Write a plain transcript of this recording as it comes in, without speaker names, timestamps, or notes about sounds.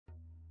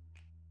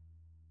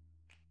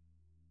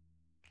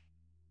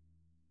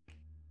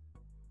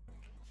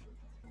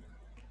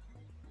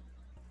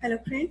Hello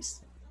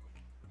friends,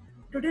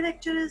 today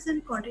lecture is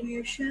in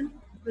continuation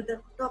with the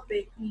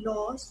topic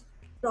laws,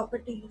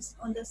 properties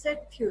on the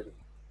set theory.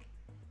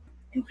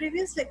 In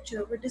previous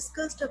lecture we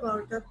discussed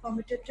about the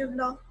commutative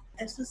law,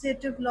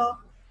 associative law,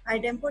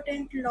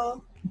 idempotent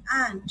law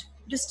and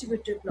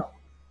distributive law.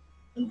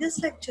 In this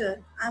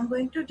lecture I am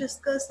going to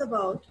discuss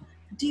about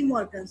De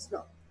Morgan's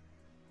law.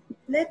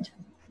 Let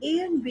A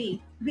and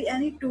B be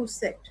any two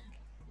set.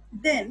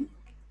 Then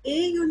A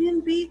union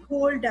B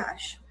whole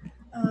dash.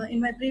 In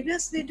my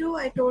previous video,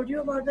 I told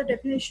you about the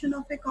definition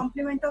of a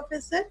complement of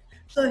a set.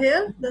 So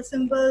here the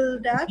symbol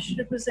dash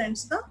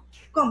represents the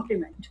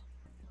complement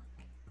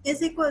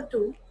is equal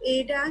to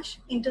A dash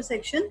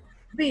intersection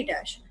B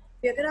dash.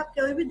 अगर आप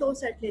कोई भी दो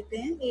set लेते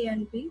हैं A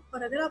and B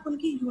और अगर आप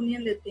उनकी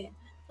यूनियन लेते हैं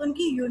तो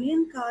उनकी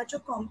यूनियन का जो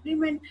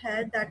कॉम्प्लीमेंट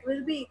है that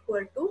will be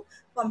equal to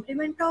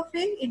complement of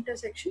A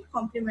intersection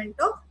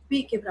complement of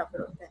B के बराबर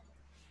होता है.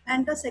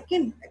 And the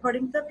second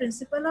according to the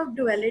principle of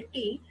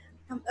duality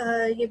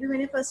ये भी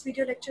मैंने फर्स्ट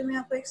वीडियो लेक्चर में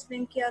आपको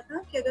एक्सप्लेन किया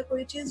था कि अगर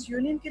कोई चीज़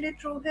यूनियन के लिए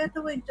ट्रू है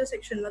तो वो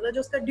इंटरसेक्शन मतलब जो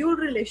उसका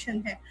ड्यूल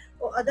रिलेशन है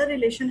वो अदर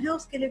रिलेशन है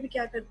उसके लिए भी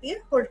क्या करती है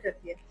होल्ड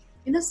करती है.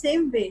 In the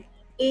same way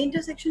A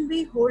intersection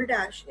B whole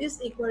dash is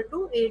equal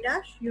to A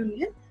dash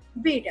union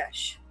B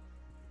dash.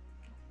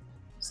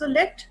 So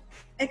let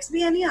X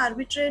be any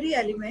arbitrary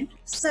element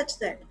such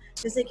that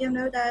जैसे कि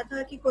हमने बताया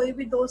था कि कोई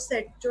भी दो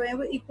सेट जो है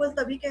वो इक्वल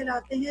तभी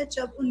कहलाते हैं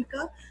जब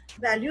उनका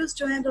वैल्यूज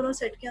जो हैं दोनों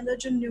सेट के अंदर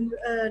जो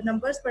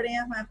नंबर्स पड़े हैं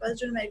हमारे पास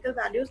जो न्यूमेरिकल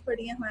वैल्यूज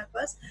पड़ी हैं हमारे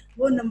पास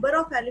वो नंबर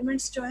ऑफ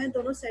एलिमेंट्स जो हैं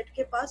दोनों सेट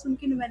के पास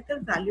उनकी न्यूमेरिकल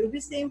वैल्यू भी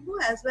सेम हो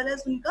एज वेल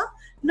एज उनका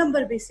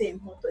नंबर भी सेम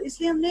हो. तो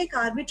इसलिए हमने एक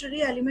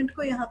आर्बिट्ररी एलिमेंट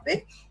को यहाँ पे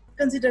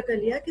कंसिडर कर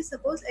लिया कि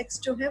सपोज x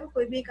जो है वो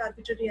कोई भी एक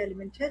आर्बिट्ररी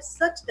एलिमेंट है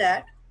such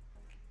that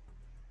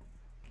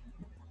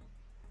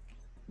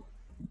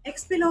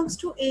x belongs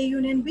to A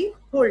union B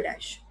whole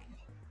dash.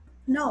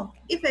 Now,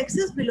 if x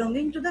is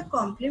belonging to the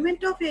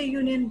complement of A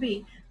union B,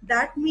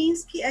 that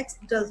means कि x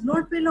does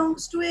not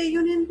belongs to A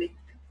union B.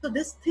 So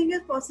this thing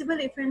is possible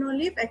if and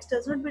only if x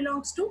does not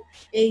belongs to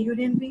A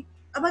union B.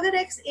 अब अगर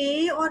x A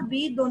और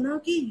B दोनों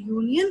की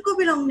union को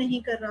belong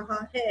नहीं कर रहा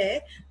है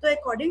तो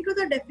according to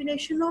the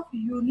definition of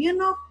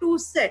union of to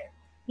set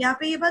यहाँ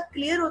पे ये बात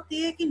क्लियर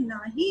होती है कि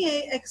ना ही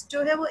x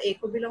जो है वो A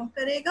को बिलोंग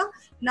करेगा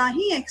ना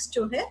ही x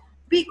जो है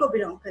B को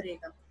बिलोंग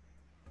करेगा.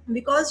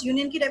 बिकॉज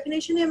यूनियन की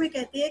डेफिनेशन हमें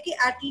कहती है कि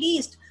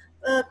एटलीस्ट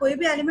कोई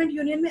भी एलिमेंट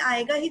यूनियन में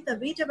आएगा ही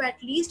तभी जब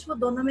एटलीस्ट वो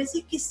दोनों में से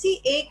किसी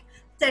एक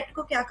सेट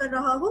को क्या कर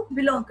रहा हो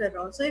बिलोंग कर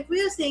रहा हो. So if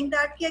we are saying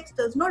that कि x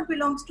does not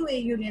belongs to A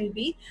union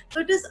B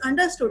so it is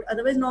understood.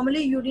 Otherwise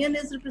normally union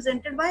is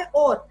represented by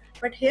or,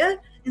 but here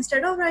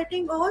instead of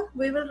writing or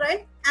we will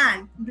write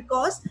and,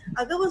 because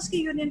अगर वो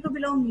उसकी union को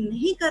belong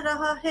नहीं कर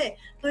रहा है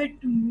तो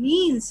it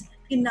means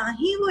कि ना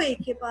ही वो A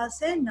के पास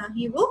है ना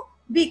ही वो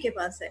B के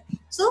पास है.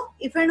 So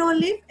if and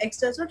only if x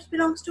does not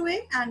belongs to A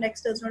and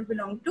x does not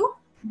belong to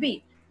B.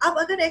 अब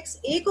अगर x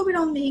A को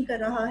बिलोंग नहीं कर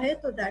रहा है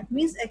तो that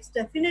means x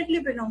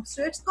definitely belongs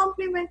to its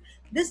complement.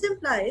 This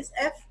implies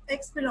f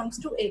x belongs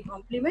to A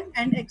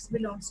complement and x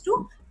belongs to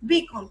B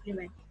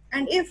complement.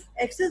 And if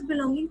x is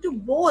belonging to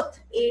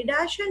both A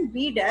dash and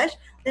B dash,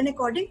 then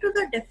according to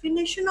the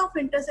definition of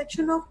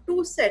intersection of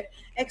two set,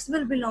 x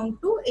will belong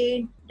to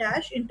A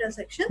dash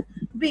intersection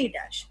B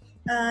dash.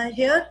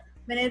 Here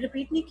मैंने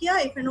repeat नहीं किया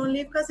if and only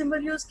if का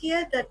symbol use किया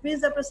है that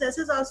means the process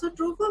is also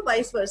true for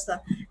vice versa.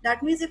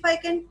 That means if I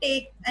can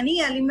take any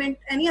element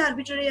any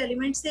arbitrary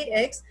element से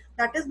x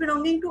that is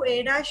belonging to A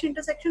dash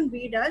intersection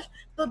B dash,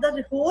 so the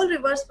whole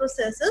reverse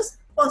process is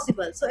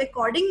possible. So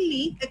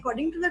accordingly,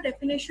 according to the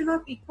definition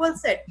of equal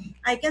set,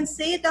 I can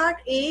say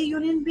that A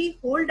union B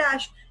whole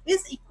dash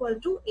is equal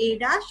to A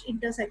dash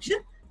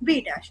intersection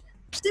B dash.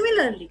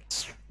 Similarly,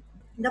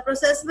 the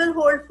process will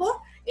hold for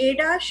A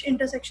dash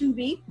intersection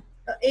B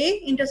A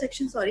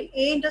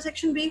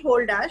intersection B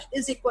whole dash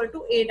is equal to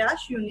A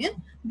dash union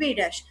B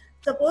dash.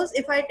 Suppose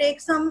if I take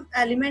some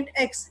element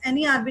x,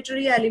 any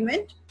arbitrary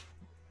element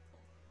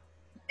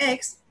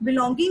x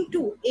belonging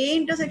to A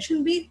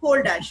intersection B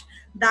whole dash,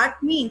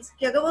 that means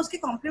कि अगर वो उसके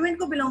complement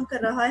को belong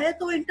कर रहा है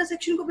तो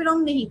intersection को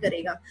बिलोंग नहीं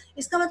करेगा.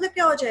 इसका मतलब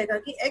क्या हो जाएगा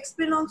कि x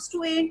belongs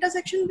to A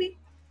intersection B.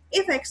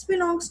 If x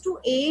belongs to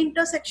A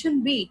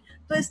intersection B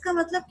तो इसका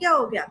मतलब क्या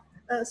हो गया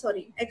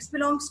x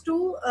belongs to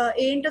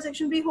A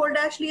intersection B whole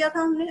dash लिया था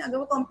हमने. अगर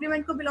वो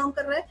कॉम्प्लीमेंट को बिलोंग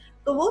कर रहा है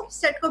तो वो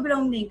सेट को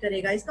बिलोंग नहीं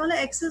करेगा. इसका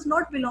मतलब x is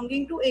not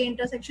belonging to A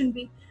intersection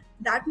B.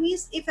 That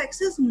means if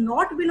x is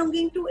not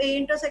belonging to A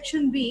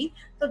intersection B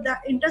तो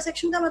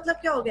इंटरसेक्शन का मतलब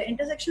क्या हो गया.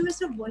 इंटरसेक्शन में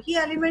सिर्फ वही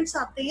एलिमेंट्स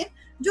आते हैं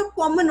जो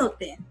कॉमन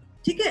होते हैं.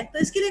 ठीक है, तो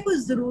इसके लिए कोई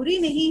जरूरी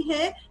नहीं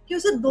है कि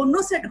उसे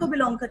दोनों सेट को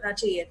बिलोंग करना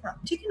चाहिए था.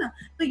 ठीक है ना.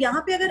 तो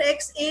यहाँ पे अगर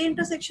x A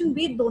इंटरसेक्शन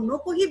B दोनों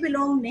को ही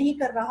बिलोंग नहीं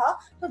कर रहा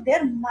तो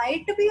there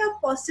might be a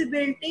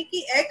possibility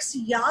कि x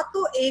या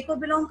तो A को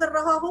बिलोंग कर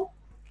रहा हो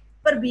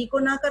पर B को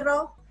ना कर रहा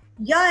हो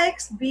या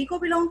x B को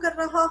बिलोंग कर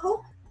रहा हो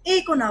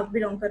A को ना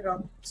बिलोंग कर रहा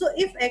हो. So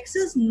if x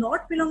is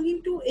not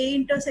belonging to A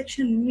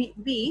intersection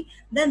B,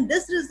 then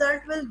this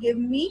result will give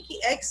me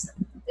कि x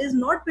is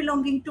not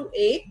belonging to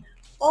A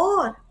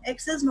और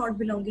x is not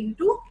belonging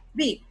to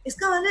b।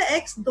 इसका मतलब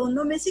x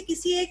दोनों में से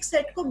किसी एक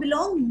सेट को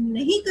बिलोंग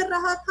नहीं कर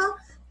रहा था,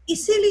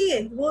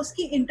 इसीलिए वो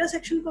उसकी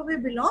इंटरसेक्शन को भी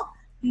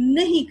बिलोंग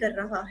नहीं कर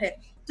रहा है।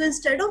 तो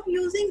इंस्टेड ऑफ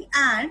यूजिंग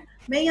एंड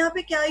मैं यहाँ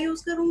पे क्या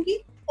यूज करूंगी,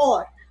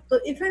 और। तो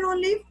if and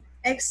only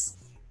x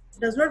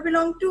does not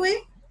belong to a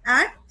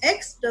and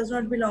x does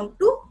not belong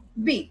to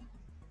b.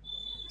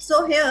 So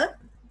here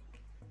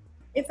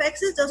if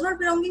x is does not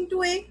belonging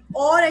to a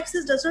or x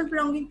is does not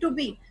belonging to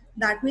b,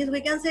 that means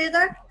we can say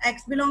that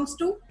x belongs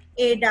to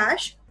a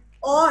dash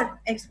or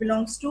x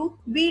belongs to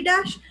b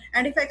dash.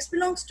 And if x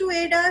belongs to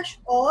a dash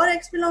or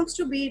x belongs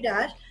to b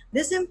dash,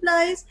 this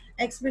implies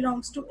x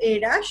belongs to a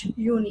dash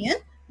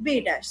union b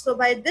dash. So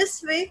by this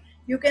way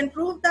you can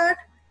prove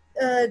that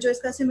जो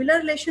इसका similar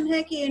relation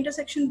है कि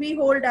intersection b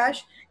whole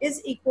dash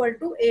is equal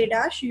to a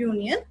dash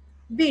union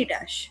b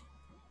dash.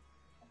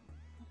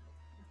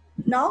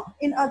 Now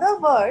in other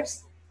words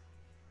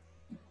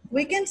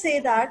we can say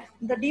that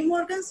the De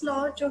Morgan's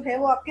law जो है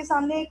वो आपके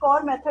सामने एक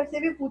और मेथड से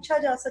भी पूछा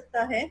जा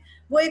सकता है।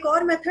 वो एक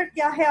और मेथड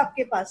क्या है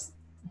आपके पास,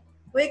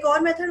 वो एक और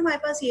मेथड हमारे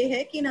पास ये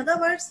है कि in other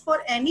words for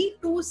any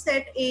two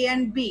set A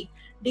and B,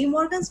 De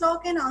Morgan's law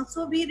can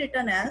also be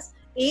written as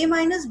A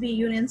minus B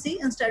union C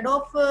instead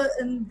of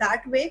in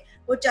that way।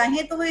 वो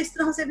चाहे तो वो इस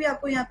तरह से भी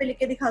आपको यहाँ पे लिख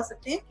के दिखा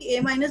सकते हैं कि A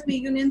minus B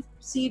union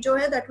C जो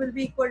है that will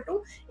be equal to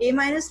A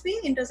minus B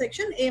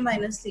intersection A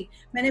minus C।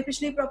 मैंने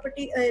पिछली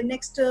प्रॉपर्टी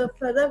नेक्स्ट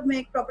फर्दर मैं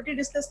एक प्रॉपर्टी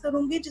डिस्कस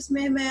करूंगी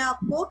जिसमें मैं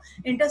आपको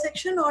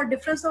इंटरसेक्शन और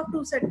डिफरेंस ऑफ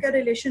टू सेट का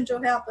रिलेशन जो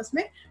है आपस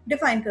में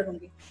डिफाइन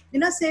करूंगी।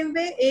 इन अ same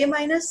way A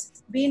minus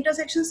B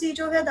intersection C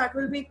जो है that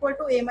will be equal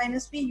to A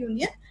minus B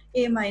union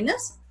A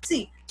minus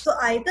C। So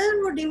either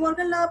वो डी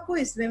मॉर्गन लॉ आपको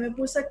इस वे में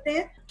पूछ सकते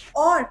हैं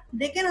और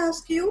they can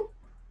ask you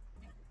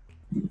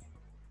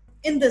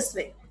in this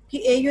way कि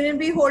A union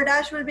B whole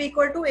dash will be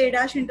equal to A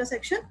dash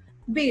intersection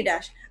B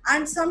dash।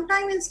 and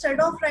sometime instead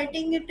of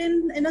writing it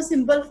in a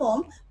symbol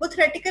form, वो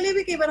theoretically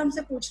भी कई बार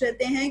हमसे पूछ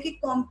लेते हैं कि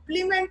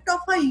complement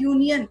of a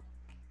union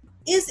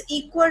is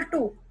equal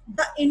to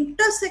the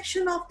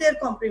intersection of their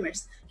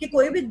complements। कि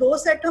कोई भी दो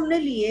सेट हमने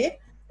लिए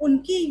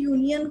उनकी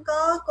यूनियन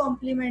का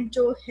कॉम्प्लीमेंट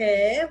जो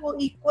है वो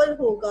इक्वल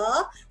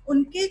होगा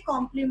उनके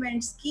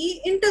कॉम्प्लीमेंट्स की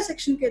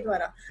इंटरसेक्शन के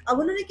द्वारा। अब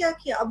उन्होंने क्या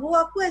किया, अब वो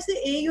आपको ऐसे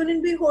A union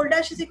B whole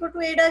dash is equal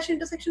to A dash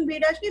intersection B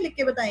dash नहीं लिख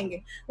के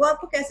बताएंगे। वो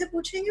आपको कैसे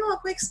पूछेंगे, वो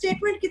आपको एक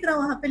स्टेटमेंट की तरह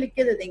वहां पे लिख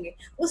के दे देंगे।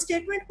 उस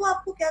स्टेटमेंट को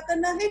आपको क्या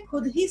करना है,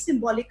 खुद ही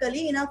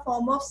symbolically in a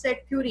form of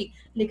set theory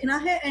लिखना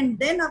है एंड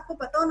देन आपको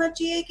पता होना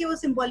चाहिए कि वो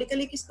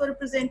सिंबॉलिकली किसको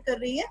रिप्रेजेंट कर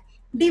रही है,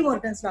 डी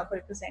मॉर्गन्स लॉ को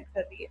रिप्रेजेंट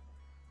कर रही है।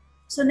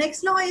 So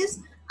next law is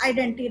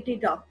identity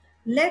law.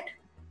 Let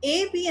A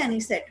be any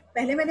set।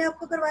 पहले मैंने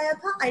आपको करवाया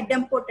था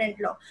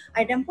आइडेम्पोटेंट लॉ।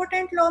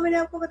 आइडेम्पोटेंट लॉ मैंने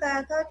आपको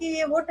बताया था कि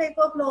ये वो टाइप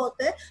ऑफ लॉ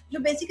होता है जो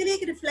बेसिकली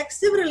एक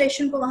रिफ्लेक्सिव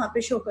रिलेशन को वहां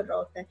पे शो कर रहा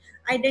होता है।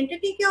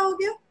 आइडेंटिटी क्या हो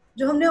गया,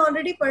 जो हमने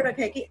ऑलरेडी पढ़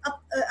रखा है कि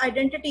अब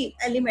आइडेंटिटी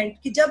एलिमेंट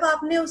कि जब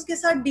आपने उसके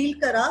साथ डील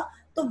करा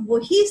तो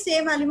वही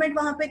सेम एलिमेंट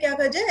वहां पे क्या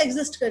कर जाए,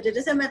 एग्जिस्ट कर जाए।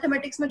 जैसे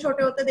मैथमेटिक्स में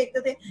छोटे होते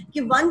देखते थे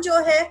कि 1 जो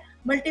है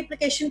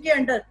मल्टीप्लिकेशन के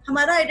अंडर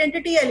हमारा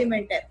आइडेंटिटी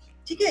एलिमेंट है,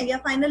 ठीक है। या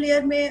फाइनल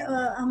ईयर में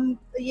हम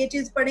ये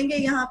चीज पढ़ेंगे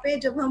यहाँ पे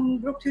जब हम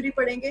ग्रुप थ्योरी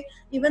पढ़ेंगे।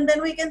 Even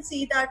then we can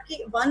see that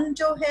कि 1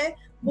 जो है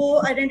वो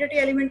आइडेंटिटी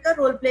एलिमेंट का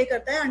रोल प्ले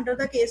करता है under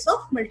the case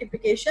of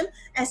multiplication.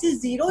 ऐसे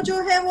 0 जो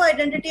है वो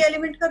आइडेंटिटी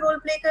एलिमेंट का रोल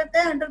प्ले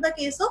करता है under the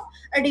case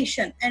of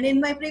addition. And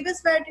in my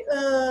previous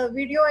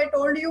video I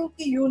told you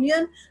कि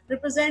union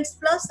represents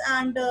plus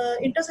and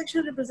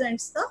intersection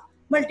represents the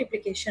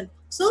multiplication.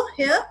 So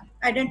here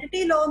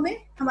identity law में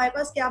हमारे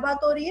पास क्या बात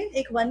हो रही है,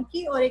 एक 1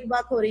 की और एक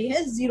बात हो रही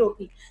है 0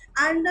 की।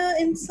 And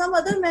in some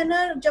other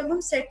manner जब हम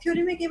सेट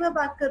थ्योरी में कई बार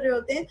बात कर रहे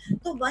होते हैं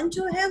तो 1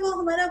 जो है वो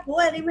हमारा वो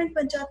एलिमेंट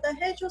बन जाता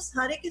है जो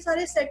सारे के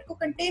सारे सेट को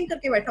कंटेन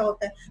करके बैठा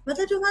होता है,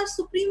 मतलब जो हमारा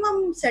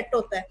सुप्रीमम सेट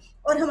होता है।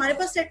 और हमारे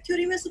पास सेट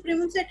थ्योरी में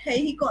सुप्रीमम सेट है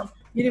ही कौन,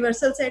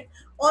 यूनिवर्सल सेट।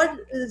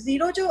 और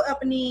 0 जो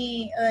अपनी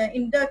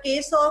in the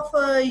case of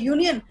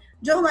union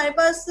जो हमारे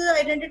पास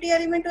आइडेंटिटी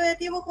एलिमेंट हो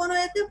जाती है वो कौन हो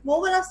जाती है,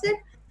 वो वाला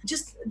सेट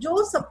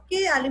जो सबके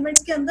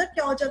एलिमेंट्स के अंदर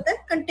क्या हो जाता है,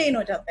 कंटेन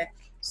हो जाता है।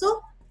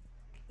 सो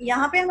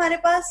यहाँ पे हमारे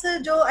पास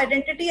जो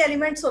आइडेंटिटी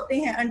एलिमेंट्स होते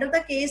हैं under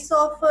the case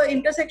of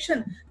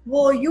intersection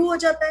वो U हो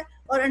जाता है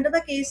और under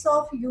the case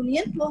of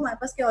union वो हमारे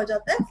पास क्या हो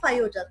जाता है,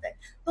 5 हो जाता है।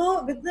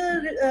 तो विद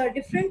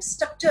डिफरेंट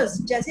स्ट्रक्चर्स,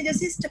 जैसे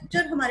जैसे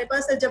स्ट्रक्चर हमारे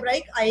पास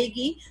अलजेब्राइक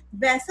आएगी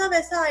वैसा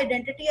वैसा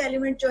आइडेंटिटी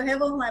एलिमेंट जो है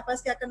वो हमारे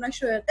पास क्या करना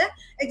शुरू होता है,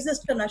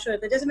 एग्जिस्ट करना शुरू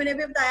होता है। जैसे मैंने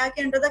अभी बताया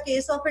कि under the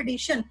case of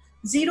addition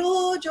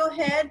 0 जो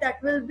है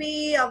that will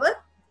be our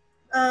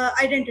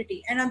identity,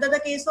 and under the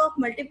case of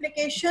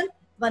multiplication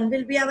 1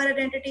 will be our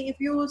identity. If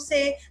you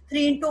say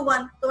 3 into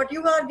 1, so what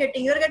you are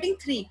getting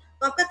 3।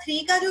 तो आपका 3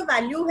 का जो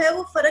वैल्यू है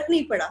वो फर्क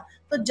नहीं पड़ा।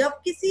 तो जब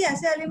किसी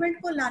ऐसे एलिमेंट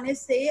को लाने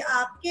से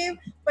आपके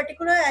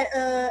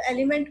पर्टिकुलर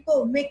एलिमेंट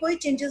को में कोई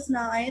चेंजेस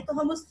ना आए तो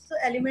हम उस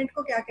एलिमेंट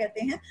को क्या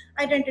कहते हैं,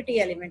 आइडेंटिटी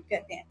एलिमेंट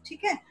कहते हैं,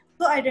 ठीक है।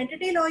 तो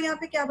आइडेंटिटी लॉ यहाँ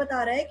पे क्या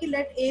बता रहा है कि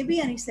late A be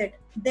any set,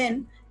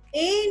 then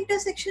A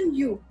intersection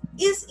U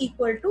is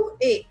equal to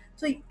A।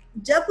 so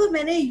जब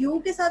मैंने U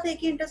के साथ A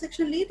की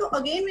इंटरसेक्शन ली तो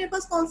अगेन मेरे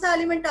पास कौन सा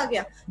एलिमेंट आ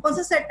गया, कौन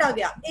सा सेट आ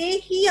गया, A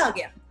ही आ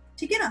गया,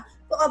 ठीक है ना।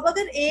 तो अब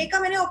अगर ए का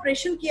मैंने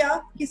ऑपरेशन किया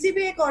किसी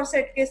भी एक और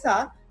सेट के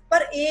साथ,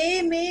 पर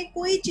ए में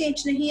कोई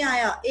चेंज नहीं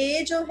आया,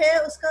 ए जो है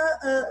उसका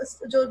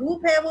जो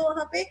रूप है वो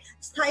वहां पे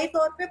स्थायी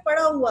तौर पे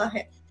पड़ा हुआ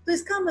है, तो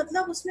इसका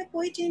मतलब उसमें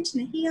कोई चेंज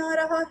नहीं आ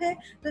रहा है।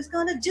 तो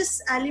इसका मतलब जिस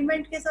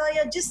एलिमेंट के साथ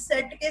या जिस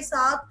सेट के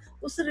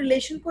साथ उस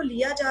रिलेशन को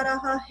लिया जा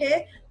रहा है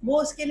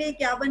वो उसके लिए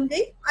क्या बन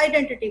गई,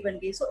 आइडेंटिटी बन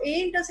गई। सो ए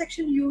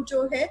इंटरसेक्शन यू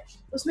जो है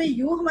उसमें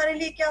यू हमारे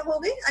लिए क्या हो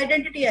गई,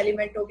 आइडेंटिटी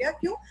एलिमेंट हो गया।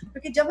 क्यों,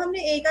 क्योंकि जब हमने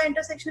ए का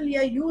इंटरसेक्शन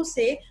लिया यू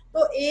से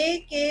तो ए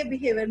के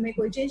बिहेवियर में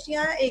कोई चेंज नहीं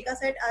आया, ए का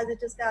सेट एज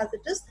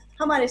इट इज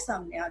हमारे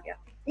सामने आ गया।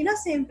 इन अ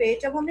सेम पे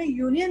जब हमने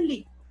यूनियन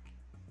ली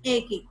ए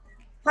की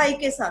फाइव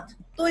के साथ,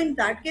 तो in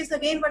that case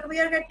again what we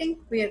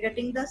are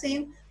getting the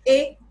same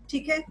ए,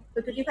 ठीक है।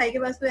 तो क्योंकि फाइव के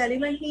पास कोई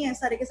एलिमेंट नहीं है,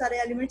 सारे के सारे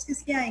एलिमेंट्स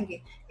किसके आएंगे,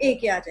 ए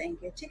के आ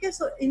जाएंगे, ठीक है।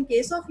 सो in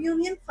case of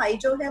union five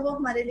जो है वो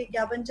हमारे लिए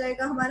क्या बन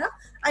जाएगा, हमारा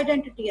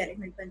आइडेंटिटी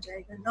एलिमेंट बन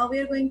जाएगा। Now we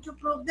are going to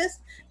prove this.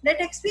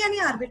 Late x be any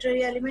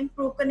arbitrary element.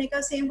 Prove करने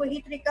का सेम वही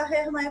तरीका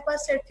है हमारे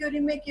पास सेट थ्योरी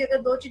में कि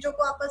अगर दो चीजों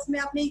को आपस में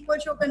आपने इक्वल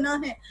शो करना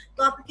है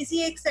तो आप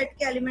किसी एक सेट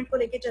के एलिमेंट को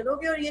लेके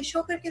चलोगे और ये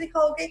शो करके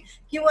दिखाओगे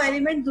कि वो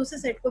एलिमेंट दूसरे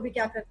सेट को भी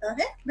क्या करता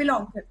है,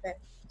 बिलोंग करता है।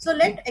 So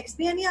let x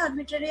be any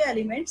arbitrary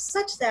element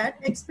such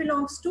that x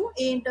belongs to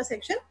a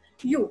intersection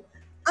u.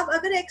 अब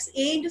अगर x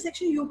a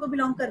intersection u को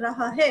belong कर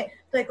रहा है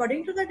तो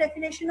according to the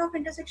definition of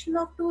intersection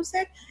of two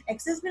set,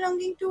 x is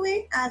belonging to a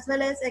as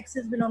well as x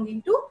is belonging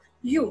to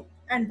u,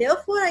 and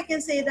therefore I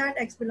can say that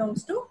x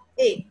belongs to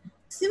a.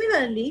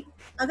 Similarly,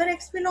 अगर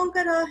x belong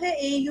कर रहा है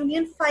a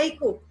union phi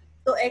को,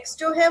 तो x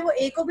जो है वो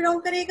a को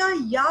बिलोंग करेगा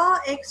या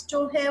x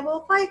जो है वो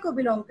phi को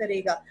बिलोंग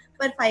करेगा।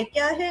 पर phi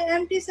क्या है,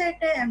 एम्प्टी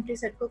सेट है, एम्प्टी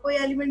सेट को कोई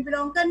एलिमेंट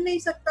बिलोंग कर नहीं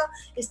सकता,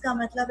 इसका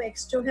मतलब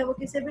x जो है वो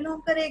किसे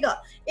बिलोंग करेगा,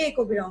 a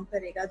को बिलोंग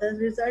करेगा। The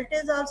result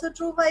is also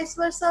true vice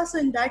versa. So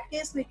in that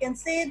case we can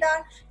say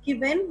that कि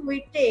when we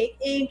take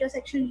a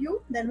intersection u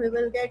then we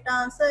will get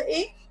answer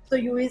a। so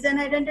u is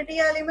an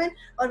identity element,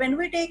 और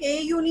when we take a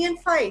union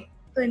phi,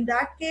 तो in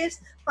that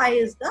case phi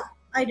is the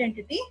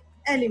identity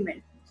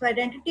element। तो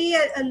identity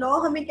law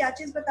हमें क्या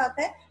चीज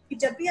बताता है कि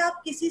जब भी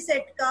आप किसी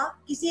सेट का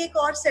किसी एक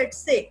और सेट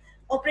से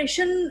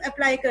ऑपरेशन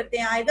अप्लाई करते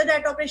हैं, either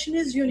that operation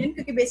is union,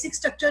 क्योंकि बेसिक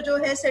स्ट्रक्चर जो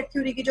है सेट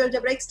थ्योरी की जो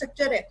अलजेब्राइक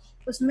स्ट्रक्चर है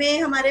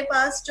उसमें हमारे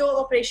पास जो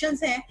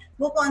ऑपरेशंस हैं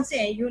वो कौन से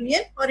हैं,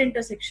 यूनियन और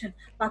इंटरसेक्शन।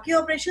 बाकी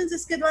ऑपरेशंस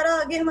इसके द्वारा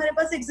आगे हमारे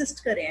पास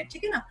एग्जिस्ट कर रहे हैं,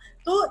 ठीक है ना।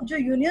 तो जो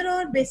यूनियन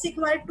और बेसिक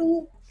हमारे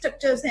टू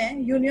स्ट्रक्चर्स हैं,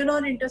 यूनियन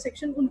और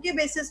इंटरसेक्शन, उनके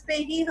बेसिस पे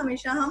ही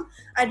हमेशा हम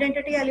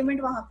आइडेंटिटी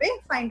एलिमेंट वहां पे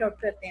फाइंड आउट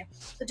करते हैं।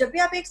 तो जब भी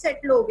आप एक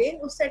सेट लोगे,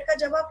 उस सेट का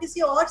जब आप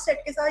किसी और सेट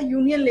के साथ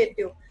यूनियन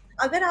लेते हो,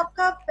 अगर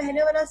आपका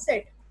पहले वाला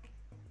सेट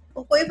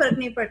तो कोई फर्क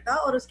नहीं पड़ता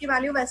और उसकी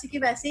वैल्यू वैसी की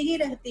वैसी ही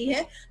रहती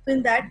है, तो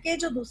इन दैट के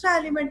जो दूसरा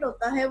एलिमेंट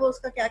होता है वो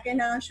उसका क्या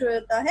कहलाना शुरू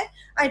होता है,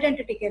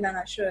 आइडेंटिटी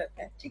कहलाना शुरू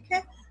होता है, ठीक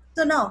है।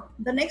 So now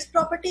the next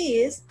property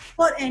is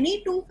for any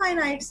two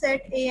finite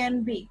set A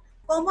and B,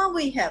 comma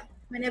we have,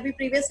 मैंने अभी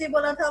प्रीवियसली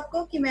बोला था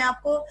आपको कि मैं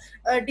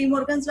आपको डी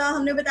मॉर्गन्स लॉ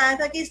हमने बताया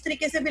था कि इस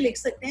तरीके से भी लिख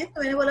सकते हैं।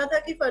 तो मैंने बोला था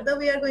कि further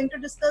we are going to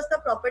discuss the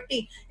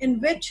property in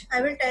which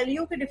I will tell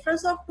you कि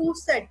difference of to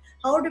set,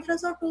 how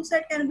difference of to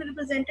set can be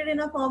represented in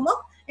a form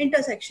of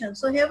intersection.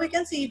 So here we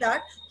can see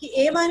that कि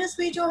a minus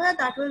b जो है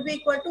that will be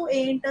equal to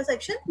a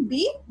intersection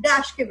b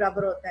dash के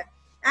बराबर होता है,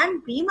 and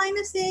b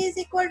minus a is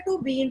equal to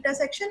b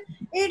intersection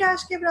a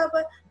dash के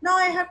बराबर। now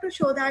I have to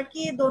show that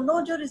कि ये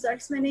दोनों जो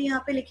रिजल्ट्स मैंने यहाँ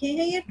पे लिखे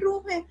हैं ये ट्रू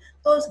हैं।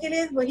 तो उसके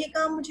लिए वही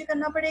काम मुझे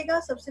करना पड़ेगा,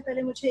 सबसे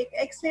पहले मुझे एक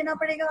x लेना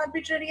पड़ेगा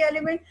आर्बिट्ररी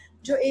एलिमेंट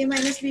जो a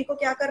minus b को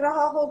क्या कर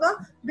रहा होगा,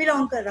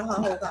 बिलोंग कर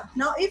रहा होगा।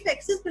 now if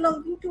x is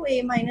belonging to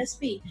a minus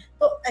b,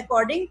 तो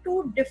according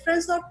to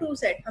difference of to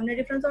set, हमने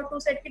डिफरेंस ऑफ टू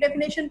सेट की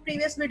डेफिनेशन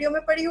प्रीवियस वीडियो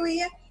में पढ़ी हुई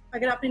है,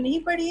 अगर आपने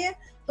नहीं पढ़ी है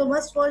तो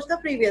must watch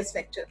the previous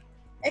lecture.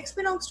 x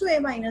belongs to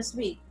a minus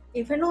b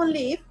if and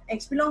only if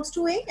x belongs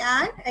to a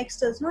and x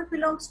does not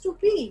belongs to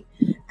b,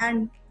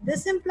 and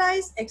this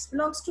implies x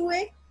belongs to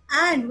a,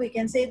 and we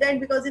can say that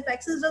because if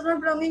x is does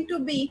not belonging to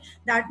b,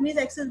 that means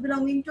x is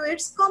belonging to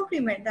its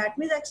complement, that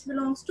means x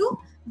belongs to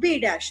b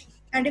dash,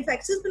 and if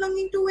x is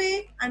belonging to a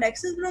and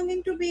x is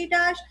belonging to b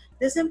dash,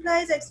 this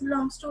implies x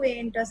belongs to a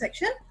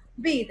intersection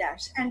b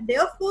dash, and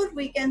therefore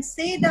we can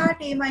say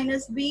that a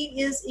minus b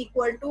is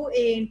equal to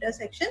a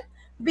intersection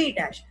b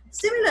dash.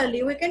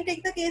 Similarly, we can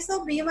take the case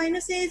of b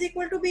minus a is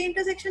equal to b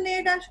intersection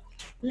a dash.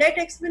 Let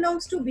x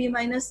belongs to b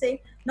minus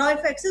a. Now,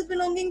 if x is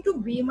belonging to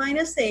b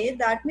minus a,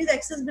 that means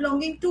x is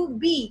belonging to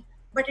b,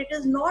 but it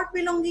is not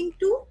belonging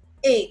to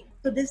a.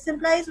 So this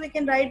implies we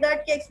can write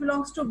that x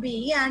belongs to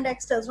b and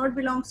x does not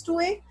belongs to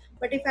a.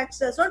 But if x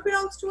does not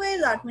belongs to a,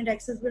 that means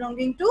x is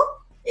belonging to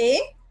a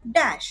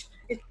dash.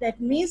 That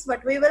means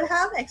what we will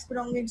have, x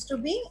belongs to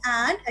b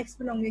and x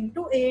belonging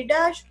to a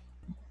dash.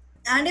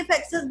 And if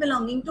x is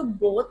belonging to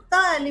both the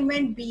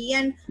element b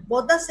and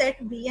both the set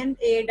b and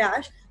a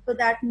dash, so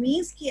that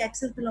means ki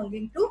x is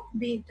belonging to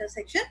b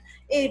intersection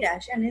a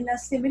dash. And in a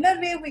similar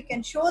way we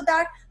can show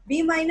that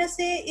b minus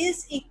a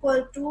is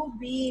equal to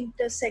b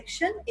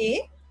intersection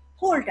a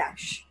whole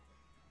dash.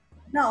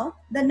 Now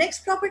the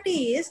next property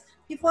is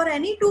कि for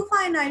any two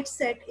finite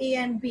set a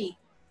and b,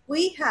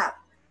 we have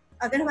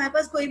अगर हमारे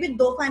पास कोई भी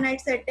दो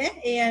finite set है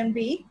A and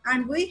B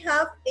and we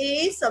have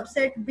a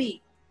subset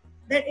B,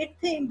 that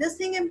this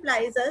thing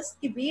implies us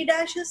कि b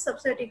dash is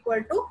subset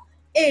equal to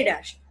a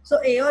dash. So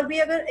a और b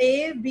अगर a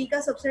b का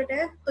सबसेट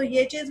है तो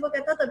ये चीज वो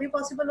कहता तभी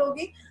पॉसिबल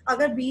होगी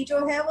अगर b जो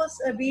है वो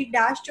b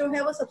dash जो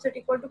है वो सबसेट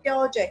इक्वल टू क्या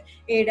हो जाए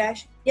a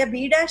dash, या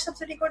b dash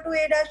subset equal to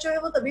a dash जो है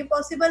वो तभी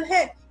पॉसिबल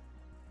है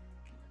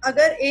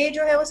अगर a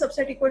जो है वो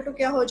सबसेट इक्वल टू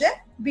क्या हो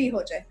जाए b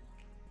हो जाए.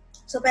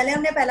 So पहले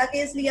हमने पहला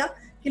केस लिया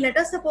कि let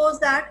us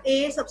suppose that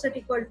a is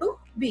subset equal to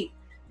b.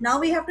 Now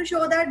we have to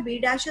show that b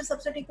dash is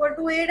subset equal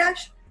to a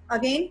dash.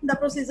 Again, the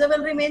procedure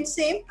will remain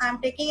same. I am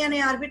taking an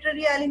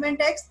arbitrary element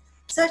x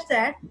such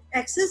that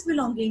x is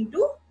belonging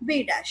to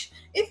b dash.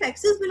 If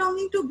x is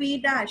belonging to b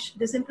dash,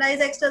 this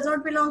implies x does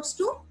not belongs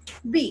to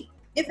b.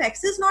 If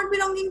x is not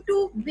belonging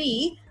to b,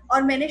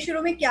 और मैंने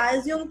शुरू में क्या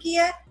assume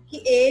किया है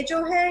कि a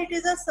जो है it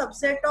is a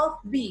subset of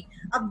b.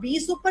 अब b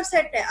सुपर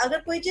सेट है,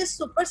 अगर कोई चीज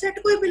सुपर सेट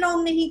को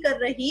बिलोंग नहीं कर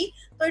रही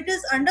तो इट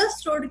इज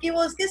अंडरस्टूड कि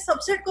वो उसके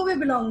सबसेट को भी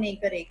बिलोंग नहीं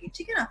करेगी,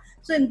 ठीक है ना.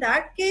 सो in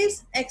that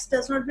case x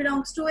does not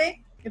belongs to a.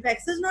 If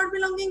x is not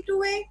belonging to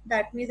a,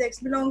 that means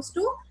x belongs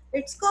to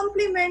its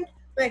complement.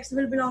 So x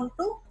will belong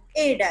to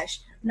a dash.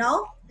 Now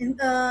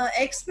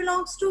x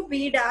belongs to b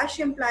dash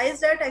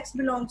implies that x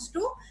belongs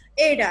to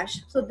a dash.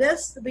 So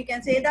this we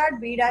can say that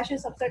b dash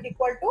is subset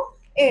equal to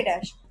a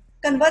dash.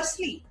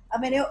 Conversely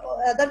अब मैंने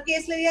other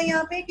case ले लिया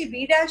यहाँ पे कि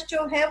b dash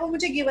जो है वो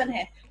मुझे गिवन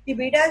है कि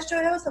b डैश जो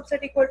है वो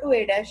subset equal to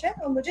a dash है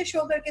और मुझे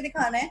शो करके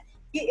दिखाना है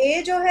कि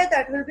a जो है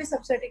that will be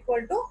subset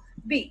equal to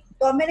b.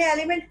 तो अब मैंने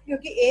एलिमेंट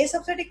क्योंकि a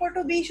subset equal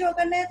to b show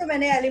करना है तो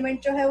मैंने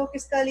एलिमेंट जो है वो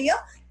किसका लिया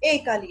a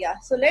का लिया.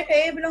 So let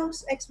a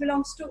belongs x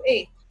belongs to a.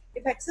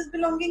 If x is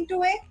belonging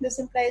to a, this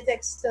implies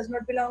x does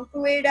not belong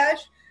to a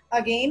dash.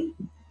 Again,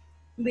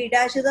 b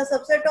dash is a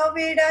subset of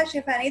a dash.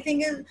 If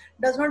anything is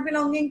does not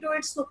belonging to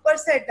its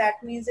superset,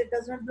 that means it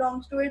does not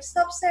belong to its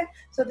subset.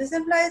 So this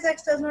implies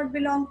x does not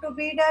belong to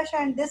b dash,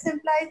 and this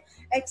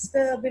implies x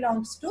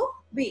belongs to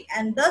b,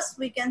 and thus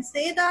we can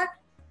say that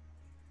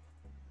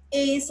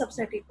a is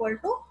subset equal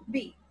to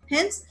b.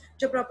 Hence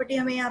जो property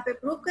हमें यहाँ पे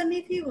prove करनी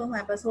थी वो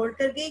हमारे पास hold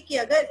कर गई कि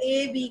अगर a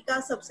b का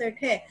सबसेट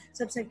है,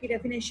 सबसेट की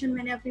डेफिनेशन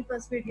मैंने अपनी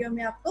फर्स्ट वीडियो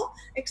में आपको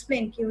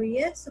एक्सप्लेन की हुई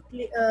है, so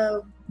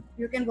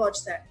you can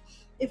watch that.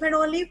 If and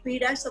only b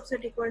dash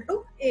subset equal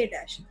to a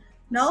dash.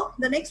 Now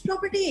the next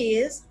property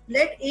is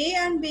let a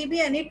and b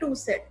be any two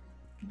set,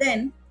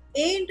 then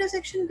a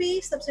intersection b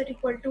is subset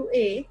equal to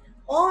a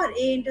or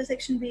a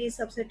intersection b is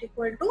subset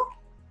equal to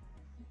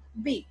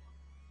b.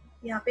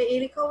 यहाँ पे a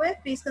लिखा हुआ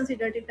है, please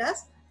consider it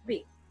as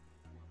b.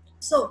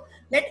 So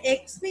let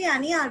x be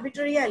any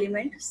arbitrary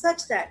element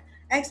such that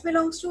x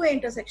belongs to a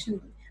intersection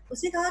b.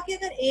 उसने कहा कि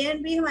अगर a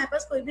and b हमारे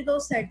पास कोई भी दो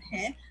सेट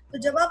हैं तो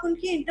जब आप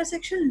उनकी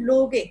इंटरसेक्शन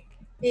लोगे,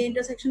 a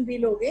इंटरसेक्शन b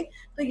लोगे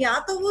तो या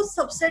तो वो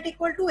सबसेट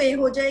इक्वल टू a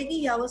हो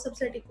जाएगी या वो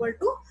सबसेट इक्वल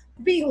टू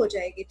b हो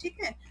जाएगी,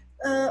 ठीक है.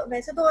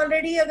 वैसे तो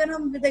ऑलरेडी अगर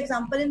हम विद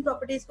एग्जांपल इन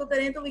प्रॉपर्टीज को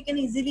करें तो we can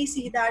easily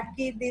see that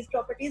कि दीस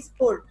properties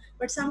hold,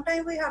 but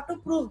sometime we have to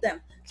prove them.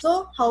 So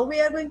how we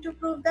are going to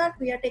prove that?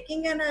 We are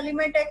taking an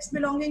element x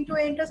belonging to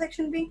a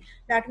intersection b.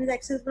 That means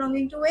x is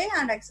belonging to a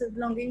and x is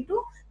belonging to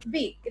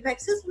b. If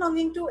x is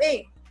belonging to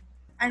a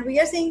and we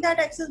are saying that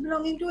x is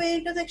belonging to a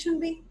intersection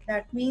b,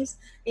 that means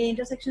a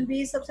intersection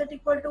b is subset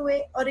equal to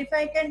a. Or if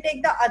I can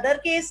take the other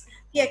case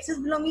कि x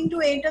is belonging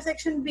to a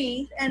intersection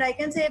b and I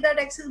can say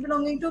that x is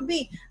belonging to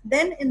b,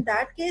 then in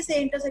that case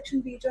a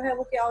intersection b जो है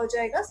वो क्या हो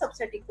जाएगा,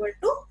 subset equal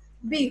to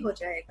b हो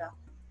जाएगा.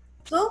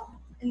 So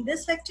in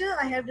this lecture,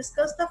 I have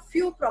discussed the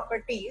few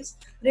properties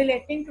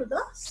relating to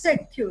the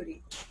set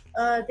theory.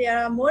 There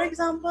are more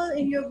examples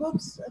in your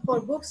books. For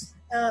books,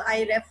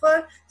 I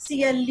refer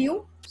C.L.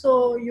 Liu.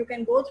 So you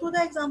can go through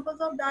the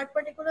examples of that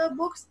particular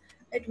books.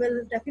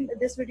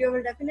 This video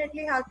will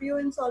definitely help you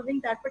in solving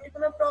that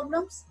particular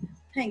problems.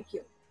 Thank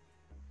you.